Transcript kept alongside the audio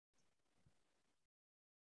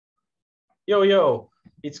Yo, yo,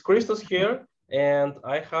 it's Christos here, and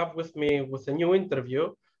I have with me with a new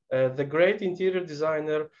interview the great interior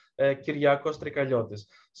designer Kyriakos Trikaliotis.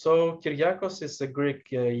 So Kyriakos is a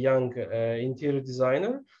Greek young interior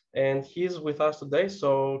designer, and he's with us today.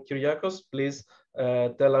 So Kyriakos, please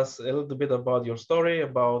tell us a little bit about your story,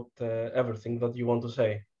 about everything that you want to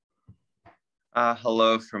say.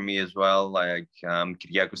 Hello from me as well. I'm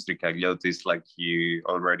Kyriakos Trikaliotis, like you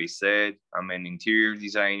already said. I'm an interior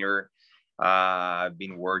designer. I've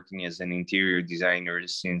been working as an interior designer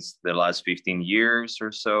since the last 15 years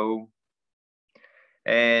or so.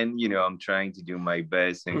 And, I'm trying to do my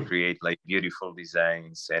best and create like beautiful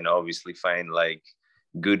designs and obviously find like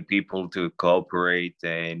good people to cooperate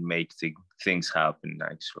and make things happen,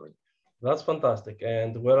 actually. That's fantastic.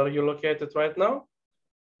 And where are you located right now?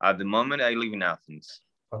 At the moment, I live in Athens.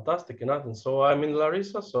 Fantastic, in Athens. So I'm in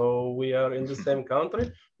Larissa, so we are in the same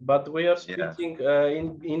country, but we are speaking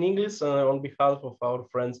in English on behalf of our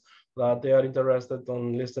friends that they are interested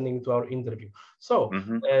on listening to our interview. So,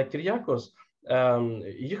 Kyriakos,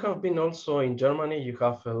 you have been also in Germany. You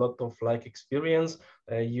have a lot of like experience.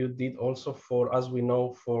 You did also for, as we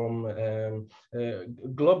know, from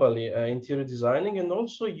globally interior designing, and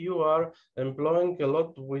also you are employing a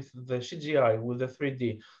lot with the CGI, with the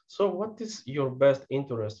 3D. So what is your best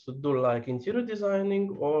interest to do, like interior designing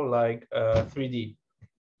or like 3D?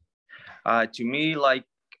 To me, like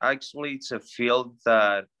actually it's a field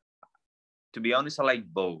that, to be honest, I like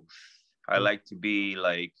both. I like to be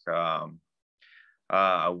like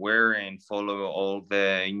aware and follow all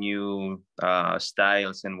the new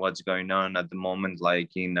styles and what's going on at the moment,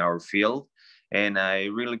 like in our field. And I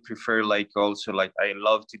really prefer like also like I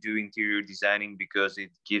love to do interior designing because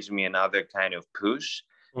it gives me another kind of push.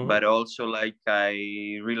 But also like I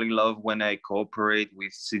really love when I cooperate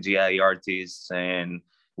with CGI artists and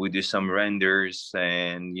we do some renders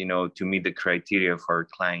and, to meet the criteria of our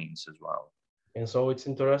clients as well. And so it's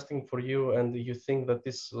interesting for you, and you think that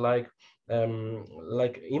it's like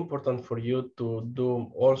important for you to do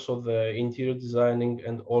also the interior designing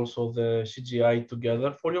and also the CGI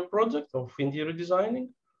together for your project of interior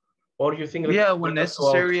designing? Or you think that when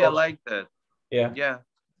necessary, I like that.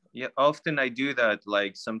 Yeah, often I do that.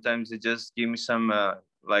 Like sometimes it just give me some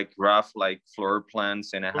like rough like floor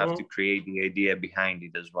plans and I have to create the idea behind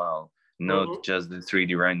it as well, not just the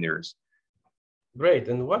 3D renders. Great.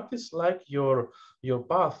 And what is like your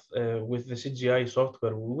path with the CGI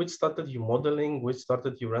software? Which started you modeling? Which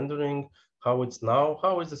started you rendering? How it's now?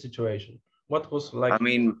 How is the situation? What was like? I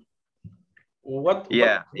mean, what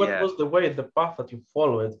was the way, the path that you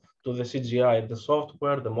followed to the CGI, the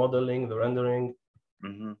software, the modeling, the rendering?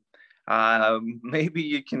 Maybe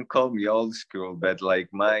you can call me old school, but like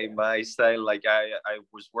my style, like I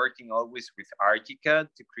was working always with ArchiCAD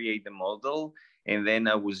to create the model, and then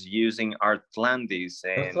I was using Artlandis,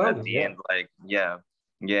 and at the end, like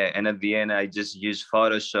and at the end I just use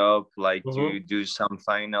Photoshop like to do some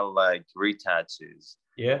final like retouches.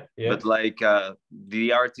 But like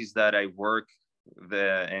the artists that I work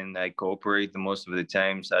and I cooperate the most of the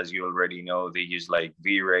times, as you already know, they use like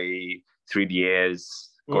V-Ray, 3ds,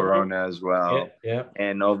 Corona as well.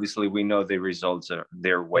 And obviously we know the results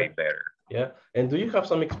they're way better. And do you have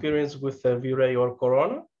some experience with V-Ray or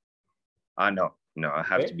Corona? No, I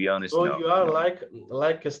have to be honest. So you are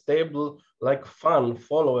like a stable, like fan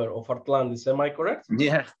follower of Artlandis, am I correct?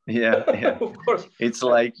 Yeah. Of course. It's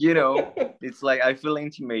like, it's like I feel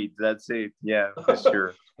intimate. That's it. Yeah, for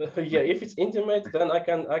sure. If it's intimate, then I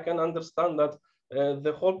can understand that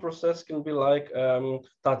the whole process can be like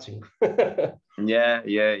touching. Yeah,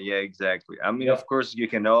 exactly. I mean, of course, you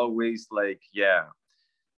can always like,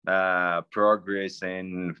 progress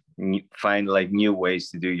and find like new ways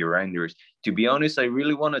to do your renders. To be honest, I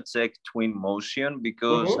really want to take twin motion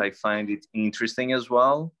because I find it interesting as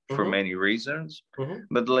well for many reasons.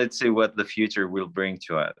 But let's see what the future will bring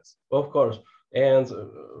to us. Of course. And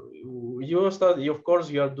of course,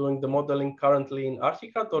 you are doing the modeling currently in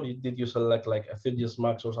ArchiCAD, or did you select like a 3ds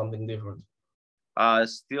Max or something different?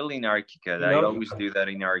 Still in ArchiCAD. I always do that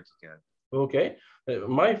in ArchiCAD. Okay.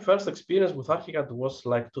 My first experience with ArchiCAD was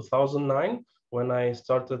like 2009 when I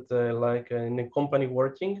started like in a company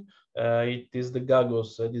working. It is the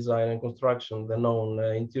Gagos Design and Construction, the known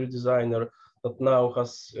interior designer that now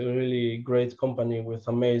has a really great company with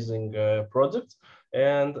amazing projects.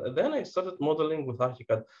 And then I started modeling with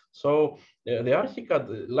ArchiCAD. So the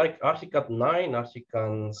ArchiCAD, like ArchiCAD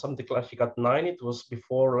 9, something like ArchiCAD 9, it was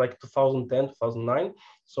before like 2010, 2009.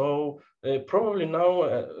 So probably now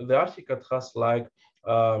the ArchiCAD has like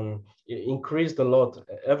increased a lot,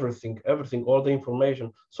 everything, all the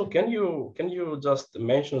information. So can you just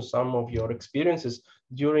mention some of your experiences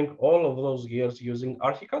during all of those years using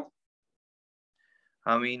ArchiCAD?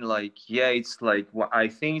 I mean, like, yeah, it's like, I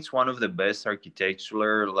think it's one of the best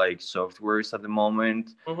architectural like softwares at the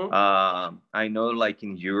moment. I know, like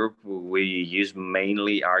in Europe, we use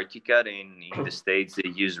mainly ArchiCAD, and in the States they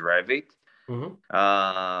use Revit.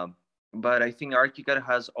 Uh, but I think ArchiCAD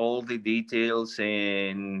has all the details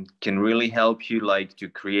and can really help you like to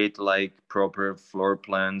create like proper floor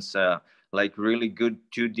plans, like really good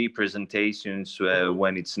 2D presentations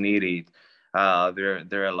when it's needed.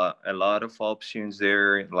 There are a lot of options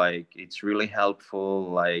there. Like it's really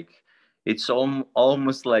helpful. Like it's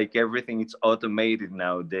almost like everything it's automated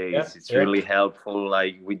nowadays. It's really helpful.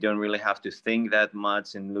 Like we don't really have to think that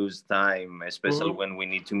much and lose time, especially when we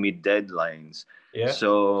need to meet deadlines.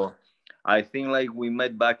 So I think like we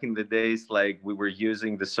met back in the days, like we were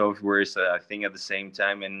using the softwares, I think at the same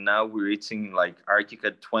time, and now we're reaching like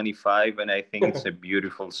ArchiCAD 25, and I think it's a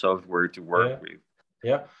beautiful software to work with.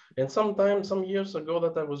 Yeah, and sometimes, some years ago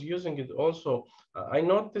that I was using it also, I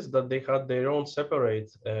noticed that they had their own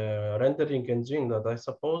separate rendering engine that I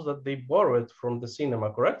suppose that they borrowed from the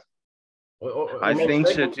cinema, correct? I think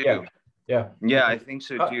so too. Yeah. Yeah, I think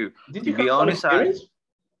so too. Did To you be have some honest, experience?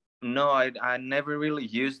 No, I never really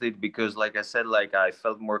used it because, like I said, like I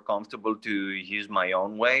felt more comfortable to use my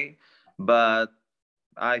own way. But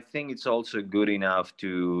I think it's also good enough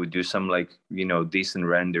to do some like, decent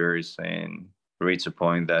renders and reach a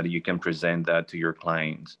point that you can present that to your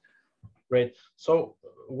clients. Great. So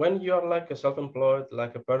when you are like a self-employed,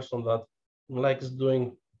 like a person that likes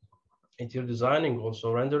doing interior designing,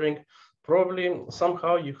 also rendering, probably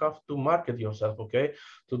somehow you have to market yourself, okay?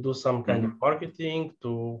 To do some kind of marketing,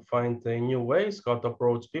 to find new ways how to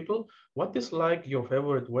approach people. What is like your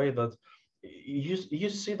favorite way that you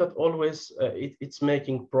see that always it's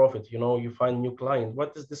making profit, you find new client?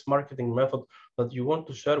 What is this marketing method that you want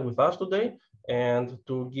to share with us today, and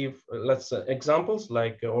to give let's say examples,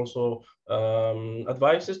 like also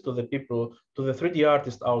advices to the people, to the 3D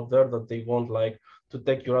artists out there that they want like to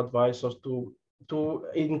take your advice or to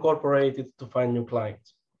incorporate it to find new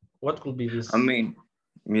clients? What could be this? I mean,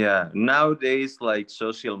 yeah, nowadays, like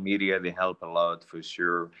social media, they help a lot for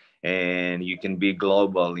sure. And you can be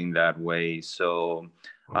global in that way. So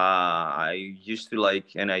I used to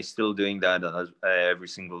like, and I still doing that every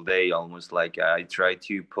single day, almost like I try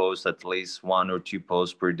to post at least 1 or 2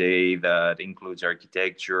 posts per day that includes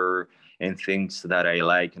architecture and things that I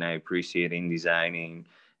like and I appreciate in designing.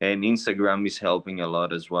 And Instagram is helping a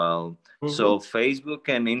lot as well. So Facebook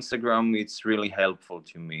and Instagram, it's really helpful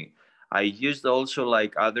to me. I used also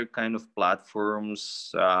like other kind of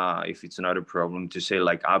platforms, if it's not a problem to say,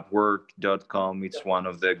 like Upwork.com. It's one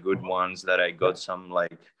of the good ones that I got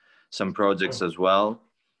some projects as well.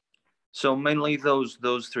 So mainly those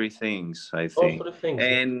three things, I Those think. three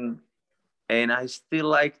things. And I still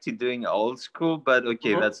like to doing old school, but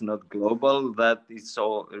okay, that's not global. That is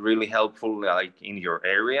so really helpful, like in your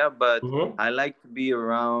area. But I like to be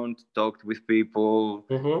around, talk with people,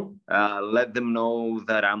 let them know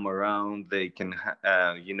that I'm around. They can,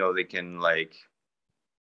 they can like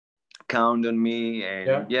count on me,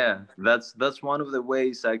 and that's one of the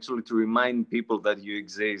ways actually to remind people that you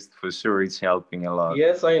exist. For sure, it's helping a lot.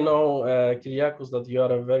 Yes, I know, Kyriakos, that you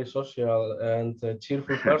are a very social and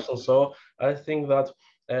cheerful person. So I think that,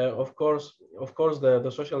 of course,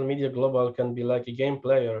 the social media global can be like a game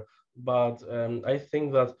player, but I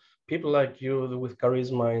think that people like you with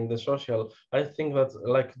charisma in the social, I think that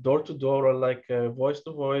like door to door or like voice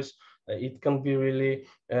to voice, it can be really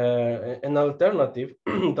an alternative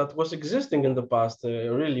that was existing in the past,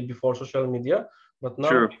 really before social media. But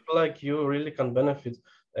now people like you really can benefit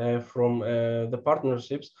from the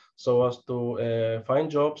partnerships, so as to find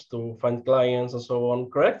jobs, to find clients, and so on.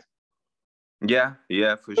 Correct? Yeah,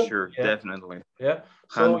 for sure, definitely. Yeah.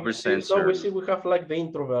 So you see, 100% so we sure. see we have like the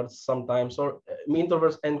introverts sometimes, or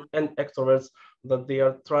introverts and extroverts, that they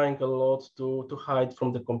are trying a lot to hide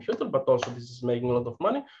from the computer, but also this is making a lot of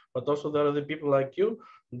money. But also there are the people like you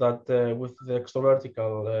that with the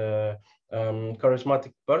extrovertical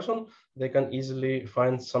charismatic person, they can easily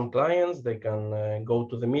find some clients. They can go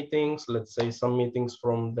to the meetings, let's say some meetings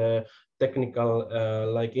from the technical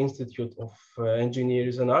like institute of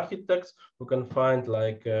engineers and architects, who can find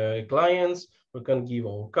like clients, we can give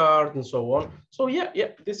our card and so on. So yeah,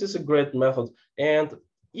 this is a great method. And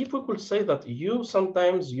if we could say that you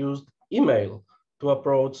sometimes used email to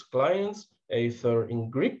approach clients, either in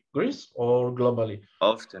Greece or globally.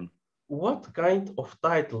 Often. What kind of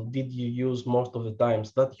title did you use most of the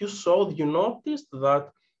times that you saw, you noticed that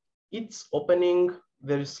it's opening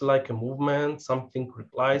there is like a movement, something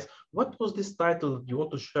replies. What was this title that you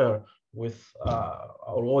want to share with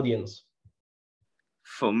our audience?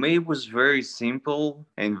 For me, it was very simple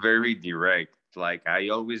and very direct. Like I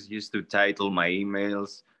always used to title my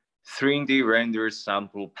emails 3D render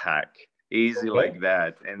sample pack, easy Okay. like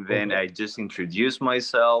that. And then Okay. I just introduce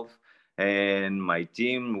myself and my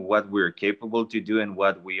team, what we're capable to do and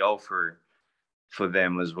what we offer for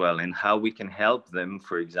them as well, and how we can help them.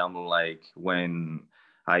 For example, like when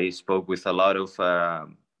I spoke with a lot of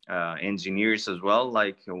engineers as well,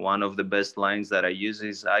 like one of the best lines that I use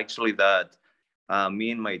is actually that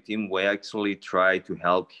me and my team, we actually try to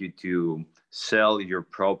help you to sell your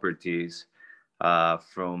properties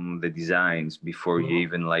from the designs before you Mm-hmm.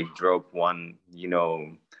 even like drop one,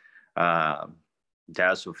 uh,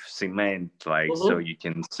 dash of cement, like so Mm-hmm. you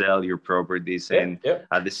can sell your properties. Yeah, And yeah,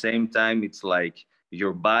 at the same time, it's like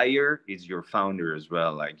your buyer is your founder as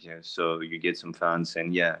well. Like, yeah, so you get some funds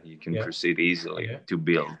and yeah, you can yeah, proceed easily yeah. to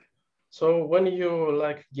build. So when you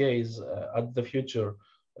like gaze at the future,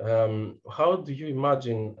 how do you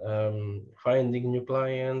imagine finding new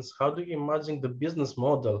clients? How do you imagine the business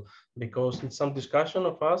model? Because in some discussion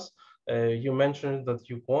of us, you mentioned that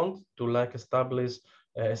you want to like establish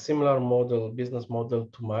a similar model, business model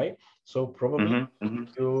to mine. So probably Hmm, hmm.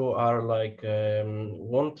 you are like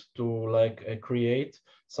want to like create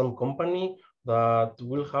some company that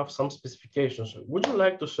will have some specifications. Would you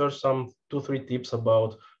like to share some 2, 3 tips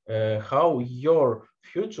about how your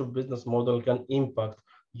future business model can impact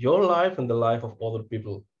your life and the life of other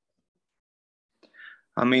people?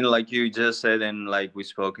 I mean, like you just said, and like we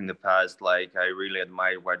spoke in the past, like I really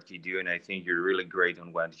admire what you do, and I think you're really great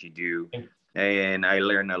on what you do. And I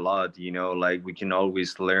learn a lot, like we can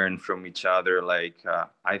always learn from each other. Like,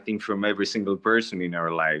 I think from every single person in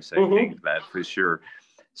our lives, I Mm-hmm. think that for sure.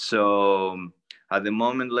 So at the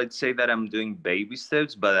moment, let's say that I'm doing baby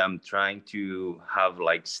steps, but I'm trying to have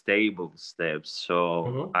like stable steps. So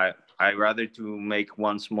Mm-hmm. I rather to make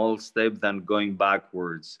one small step than going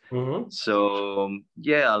backwards. Mm-hmm. So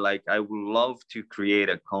yeah, like I would love to create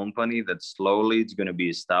a company that slowly it's going to be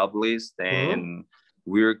established, Mm-hmm. and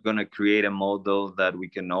we're going to create a model that we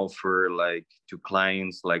can offer like to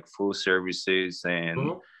clients, like full services and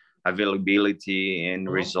Mm-hmm. availability and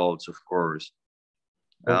Mm-hmm. results, of course.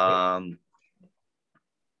 Okay. um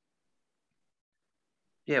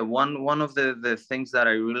yeah, one of the things that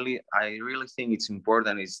I really think it's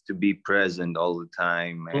important is to be present all the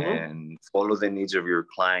time Mm-hmm. and follow the needs of your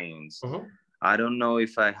clients. Mm-hmm. I don't know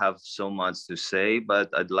if I have so much to say, but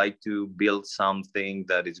I'd like to build something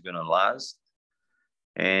that is gonna last,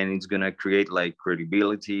 and it's gonna create like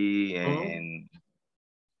credibility. Mm-hmm. And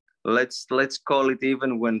let's call it,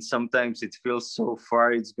 even when sometimes it feels so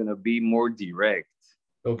far, it's gonna be more direct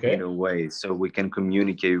in Okay. a way, so we can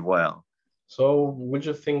communicate well. So would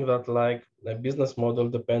you think that like a business model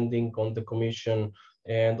depending on the commission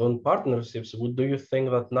and on partnerships, do you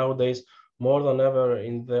think that nowadays more than ever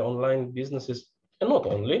in the online businesses, and not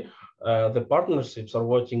only, the partnerships are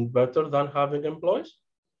working better than having employees?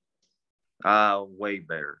 Way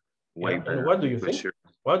better, way Yeah. And what better, do you for think? sure,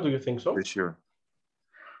 Why do you think for so? sure.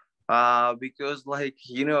 Because like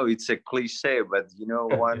it's a cliche, but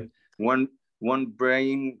Yeah. one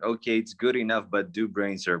brain, okay, it's good enough, but two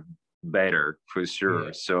brains are better for sure.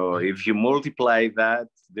 Yeah. So Yeah. if you multiply that,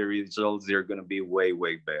 the results are gonna be way,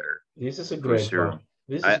 way better, This is a for great sure. point.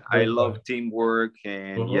 This is a I great love point. teamwork,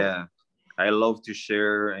 and Mm-hmm. yeah, I love to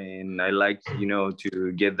share, and I like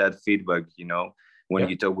to get that feedback. When Yeah.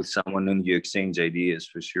 you talk with someone and you exchange ideas,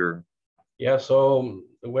 for sure. Yeah, so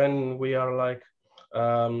when we are like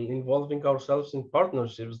involving ourselves in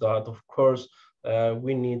partnerships, that of course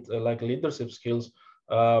we need like leadership skills.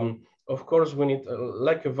 Of course, we need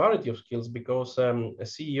like a variety of skills because a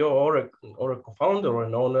CEO or a co-founder or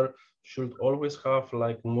an owner should always have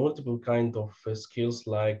like multiple kind of skills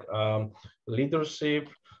like leadership,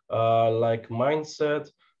 like mindset,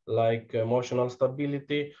 like emotional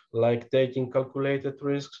stability, like taking calculated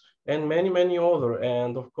risks and many, many other.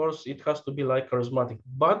 And of course, it has to be like charismatic.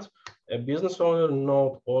 But a business owner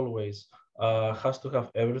not always has to have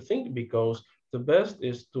everything because the best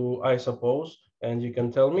is to, I suppose, and you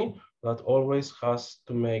can tell me that always has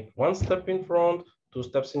to make one step in front, 2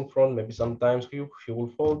 steps in front. Maybe sometimes he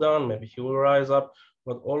will fall down, maybe he will rise up,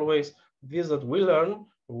 but always this that we learn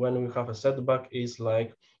when we have a setback is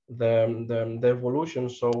like the evolution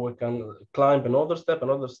so we can climb another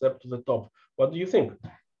step to the top. What do you think?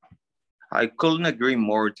 I couldn't agree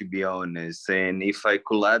more, to be honest. And if I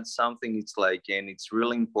could add something, it's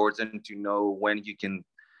really important to know when you can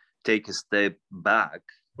take a step back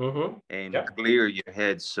and clear your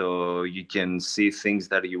head so you can see things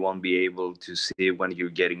that you won't be able to see when you're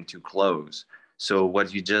getting too close. So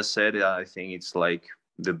what you just said, I think it's like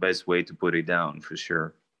the best way to put it down for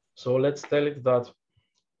sure. So let's tell it that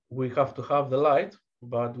we have to have the light,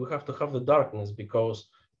 but we have to have the darkness, because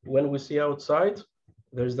when we see outside,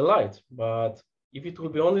 there's the light. But if it will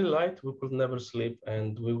be only light, we could never sleep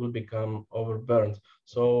and we will become overburned.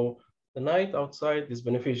 So the night outside is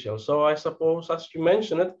beneficial. So I suppose, as you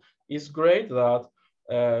mentioned it, it's great that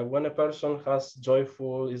when a person has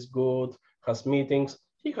joyful, is good, has meetings,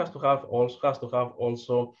 he has to have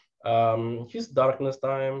also his darkness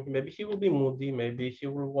time. Maybe he will be moody, maybe he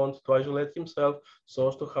will want to isolate himself, so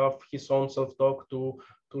as to have his own self-talk to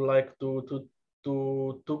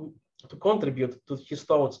contribute to his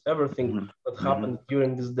thoughts, everything that happened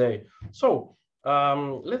during this day. So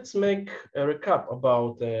let's make a recap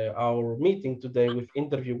about our meeting today with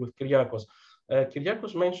interview with Kyriakos.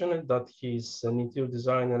 Kyriakos mentioned that he's an interior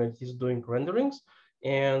designer and he's doing renderings,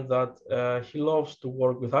 and that he loves to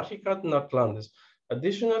work with ArchiCAD and Atlantis.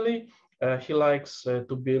 Additionally, he likes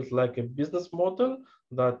to build like a business model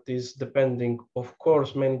that is depending, of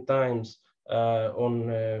course, many times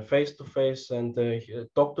on face-to-face and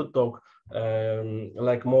talk-to-talk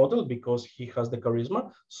like model, because he has the charisma.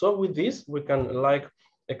 So with this, we can like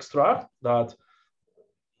extract that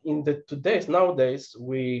in the nowadays,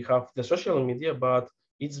 we have the social media, but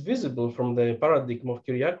it's visible from the paradigm of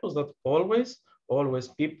Kyriakos that always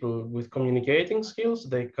people with communicating skills,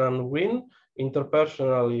 they can win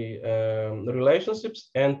interpersonally relationships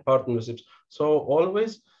and partnerships. So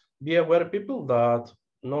always be aware, people, that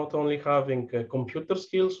not only having computer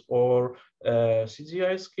skills or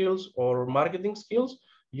CGI skills or marketing skills,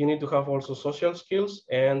 you need to have also social skills,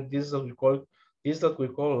 and this that we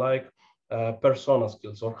call like persona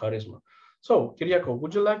skills or charisma. So, Kyriakos,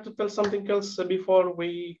 would you like to tell something else before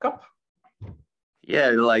we cap?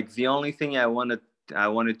 Yeah, like the only thing I wanted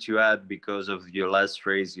to add, because of your last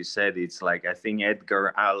phrase you said, it's like, I think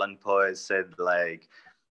Edgar Allan Poe said, like,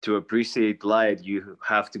 to appreciate light, you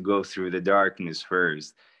have to go through the darkness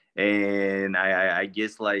first. And I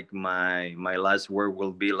guess like my last word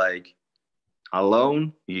will be like,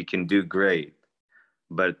 alone you can do great,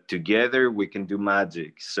 but together we can do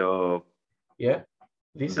magic. So yeah,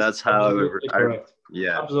 this that's is how absolutely correct.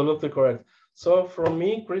 yeah, Absolutely correct. So from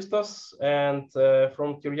me, Christos, and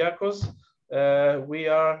from Kyriakos, we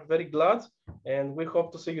are very glad, and we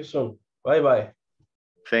hope to see you soon. Bye bye.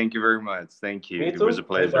 thank you very much. Thank you. Me It was a too.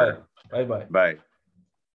 Bye bye. pleasure. Bye bye. Bye.